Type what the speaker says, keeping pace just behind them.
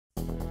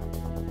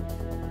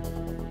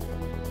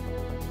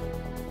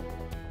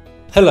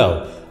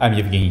Hello, I'm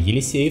Yevgeni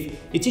Yeliseyev,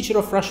 a teacher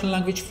of Russian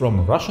language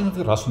from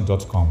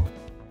russianwithrussian.com.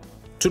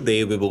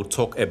 Today we will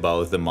talk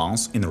about the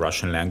months in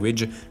Russian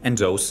language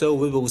and also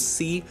we will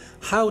see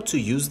how to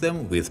use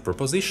them with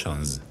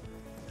prepositions.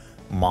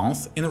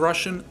 Month in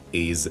Russian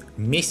is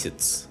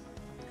месяц.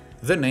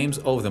 The names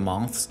of the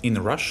months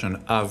in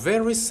Russian are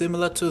very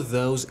similar to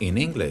those in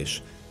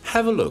English.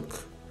 Have a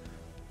look.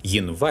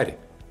 Январь,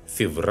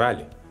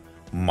 февраль,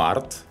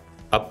 март,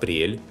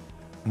 апрель,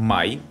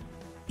 май,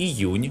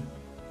 июнь,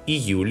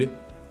 июль,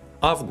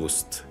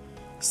 август,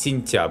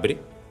 сентябрь,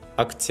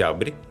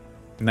 октябрь,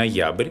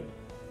 ноябрь,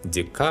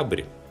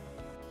 декабрь.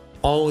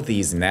 All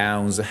these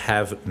nouns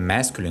have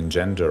masculine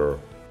gender.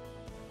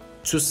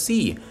 To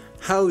see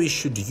how we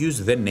should use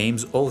the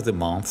names of the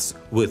months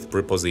with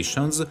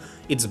prepositions,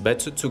 it's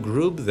better to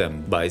group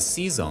them by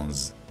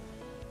seasons.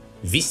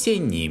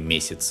 Весенние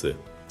месяцы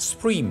 –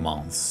 spring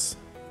months.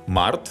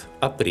 Март,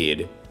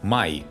 апрель,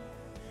 май.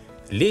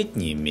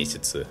 Летние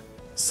месяцы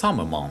 –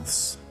 summer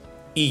months.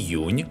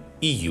 Июнь,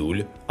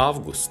 июль,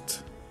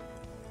 август.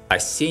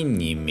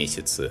 Осенние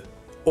месяцы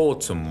 –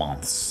 autumn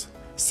months.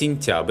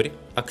 Сентябрь,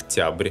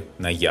 октябрь,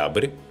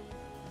 ноябрь.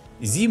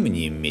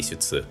 Зимние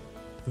месяцы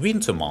 –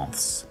 winter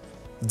months.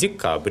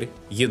 Декабрь,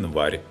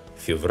 январь,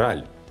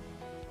 февраль.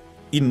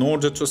 In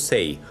order to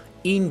say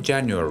in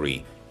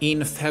January,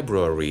 in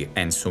February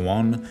and so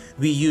on,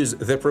 we use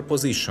the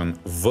preposition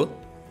v,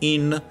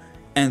 in,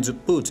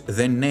 and put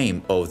the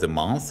name of the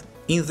month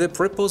in the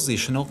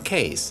prepositional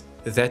case,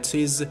 that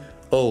is,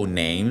 all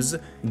names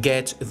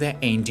get the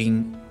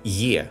ending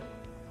year.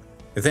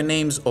 The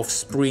names of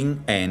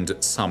spring and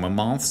summer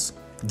months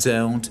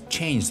don't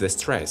change the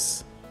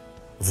stress.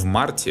 В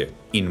марте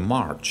 – in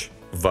March,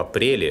 в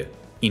апреле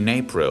 – in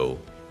April,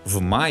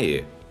 в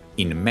мае –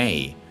 in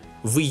May,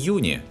 в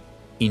июне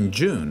 – in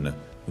June,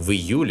 в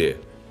июле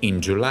 – in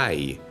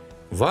July,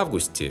 в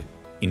августе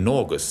 – in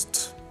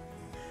August.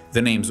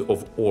 The names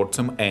of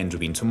autumn and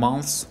winter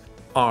months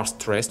are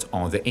stressed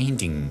on the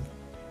ending.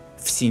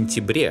 В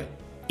сентябре –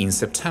 in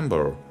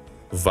September,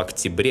 в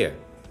октябре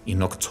 –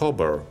 in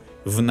October,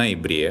 в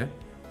ноябре,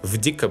 в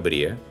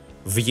декабре,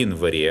 в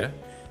январе,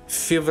 в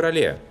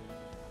феврале.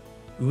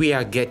 We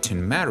are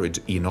getting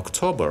married in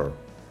October.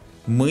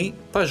 Мы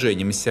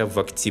поженимся в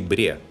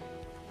октябре.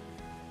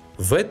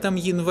 В этом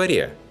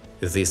январе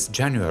 – this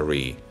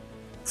January.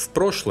 В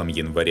прошлом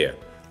январе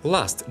 –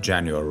 last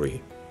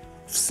January.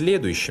 В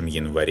следующем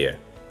январе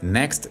 –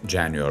 next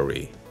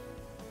January.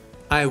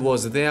 I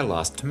was there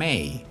last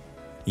May.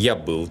 Я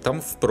был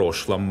там в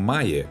прошлом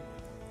мае.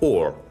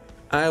 Or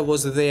I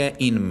was there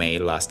in May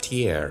last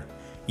year.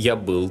 Я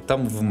был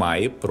там в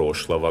мае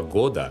прошлого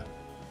года.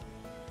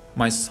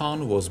 My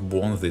son was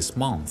born this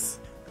month.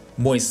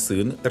 Мой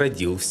сын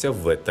родился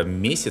в этом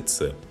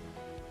месяце.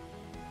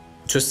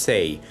 To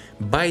say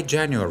by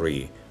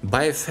January,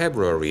 by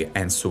February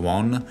and so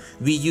on,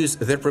 we use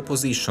the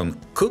preposition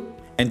k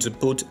and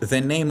put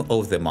the name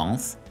of the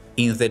month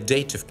in the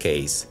dative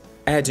case,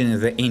 adding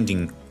the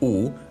ending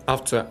u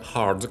after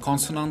hard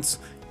consonants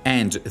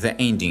and the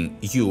ending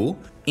u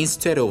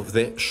instead of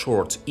the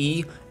short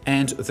e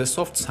and the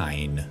soft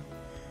sign.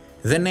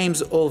 The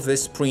names of the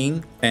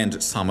spring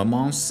and summer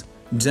months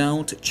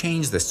don't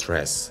change the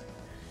stress.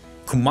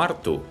 К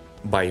марту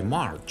 – by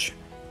March,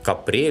 к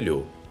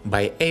апрелю –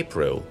 by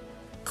April,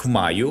 к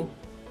маю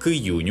 – к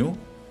июню,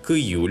 к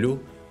июлю,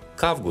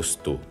 к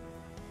августу.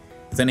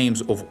 The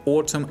names of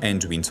autumn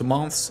and winter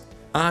months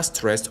are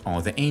stressed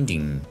on the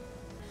ending.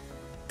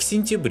 К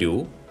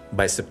сентябрю –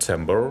 by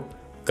September,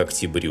 к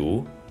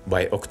октябрю –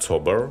 by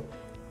October,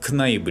 к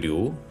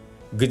ноябрю,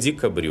 к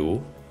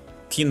декабрю,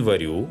 к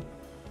январю,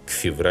 к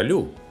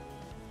февралю.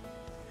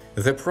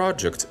 The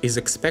project is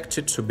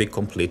expected to be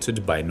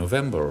completed by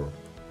November.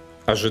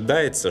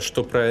 Ожидается,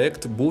 что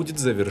проект будет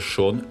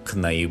завершен к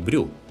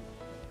ноябрю.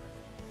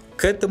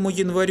 К этому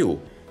январю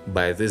 –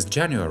 by this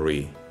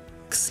January.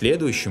 К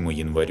следующему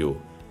январю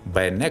 –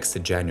 by next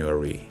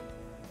January.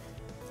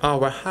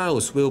 Our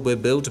house will be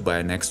built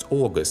by next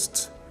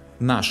August.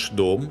 Наш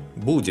дом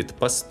будет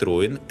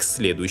построен к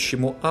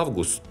следующему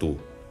августу.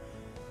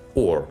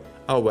 Or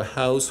our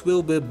house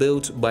will be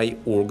built by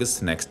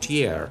August next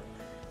year.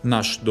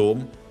 Наш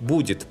дом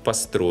будет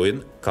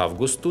построен к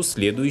августу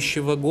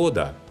следующего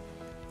года.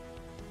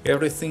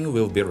 Everything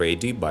will be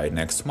ready by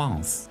next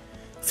month.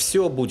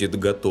 Все будет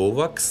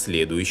готово к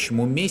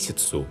следующему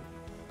месяцу.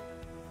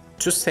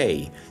 To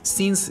say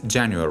since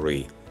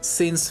January,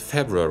 since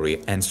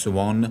February and so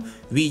on,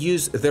 we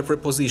use the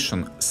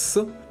preposition s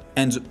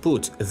and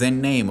put the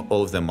name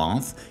of the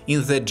month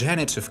in the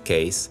genitive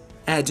case,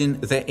 adding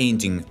the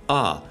ending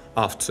a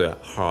after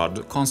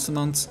hard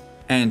consonants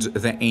and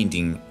the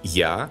ending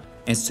ya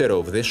instead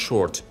of the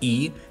short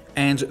e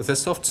and the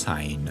soft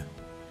sign.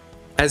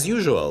 As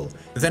usual,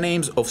 the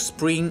names of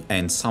spring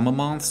and summer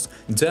months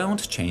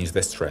don't change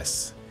the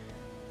stress.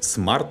 С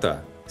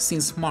марта –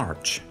 since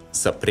March,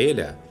 с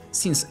апреля –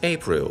 since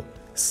April,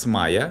 с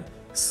мая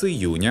 – с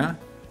июня,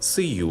 с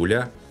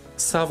июля,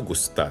 с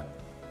августа.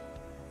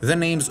 The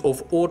names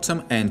of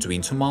autumn and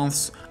winter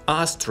months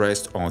are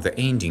stressed on the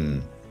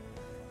ending.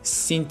 С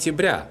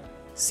сентября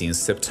since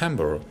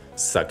September,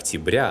 с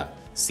октября,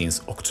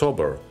 since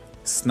October,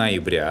 с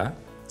ноября,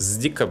 с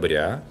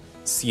декабря,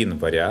 с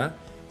января,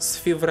 с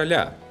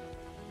февраля.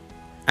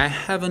 I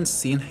haven't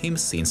seen him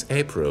since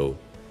April.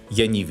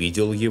 Я не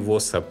видел его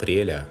с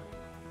апреля.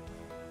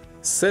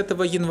 С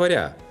этого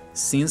января,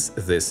 since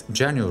this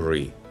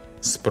January.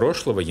 С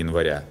прошлого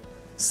января,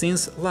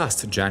 since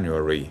last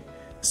January.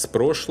 С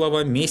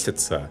прошлого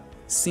месяца,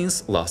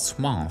 since last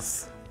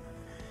month.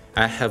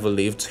 I have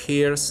lived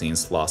here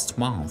since last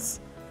month.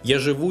 Я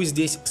живу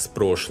здесь с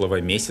прошлого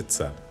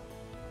месяца.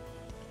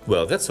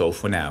 Well, that's all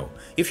for now.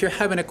 If you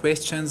have any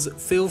questions,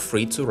 feel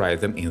free to write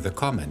them in the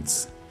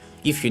comments.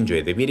 If you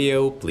enjoyed the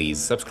video, please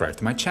subscribe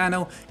to my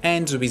channel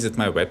and visit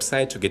my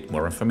website to get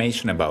more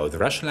information about the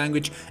Russian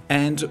language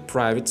and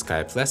private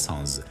Skype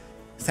lessons.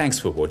 Thanks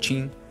for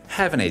watching,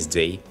 have a nice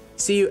day,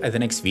 see you at the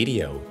next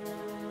video.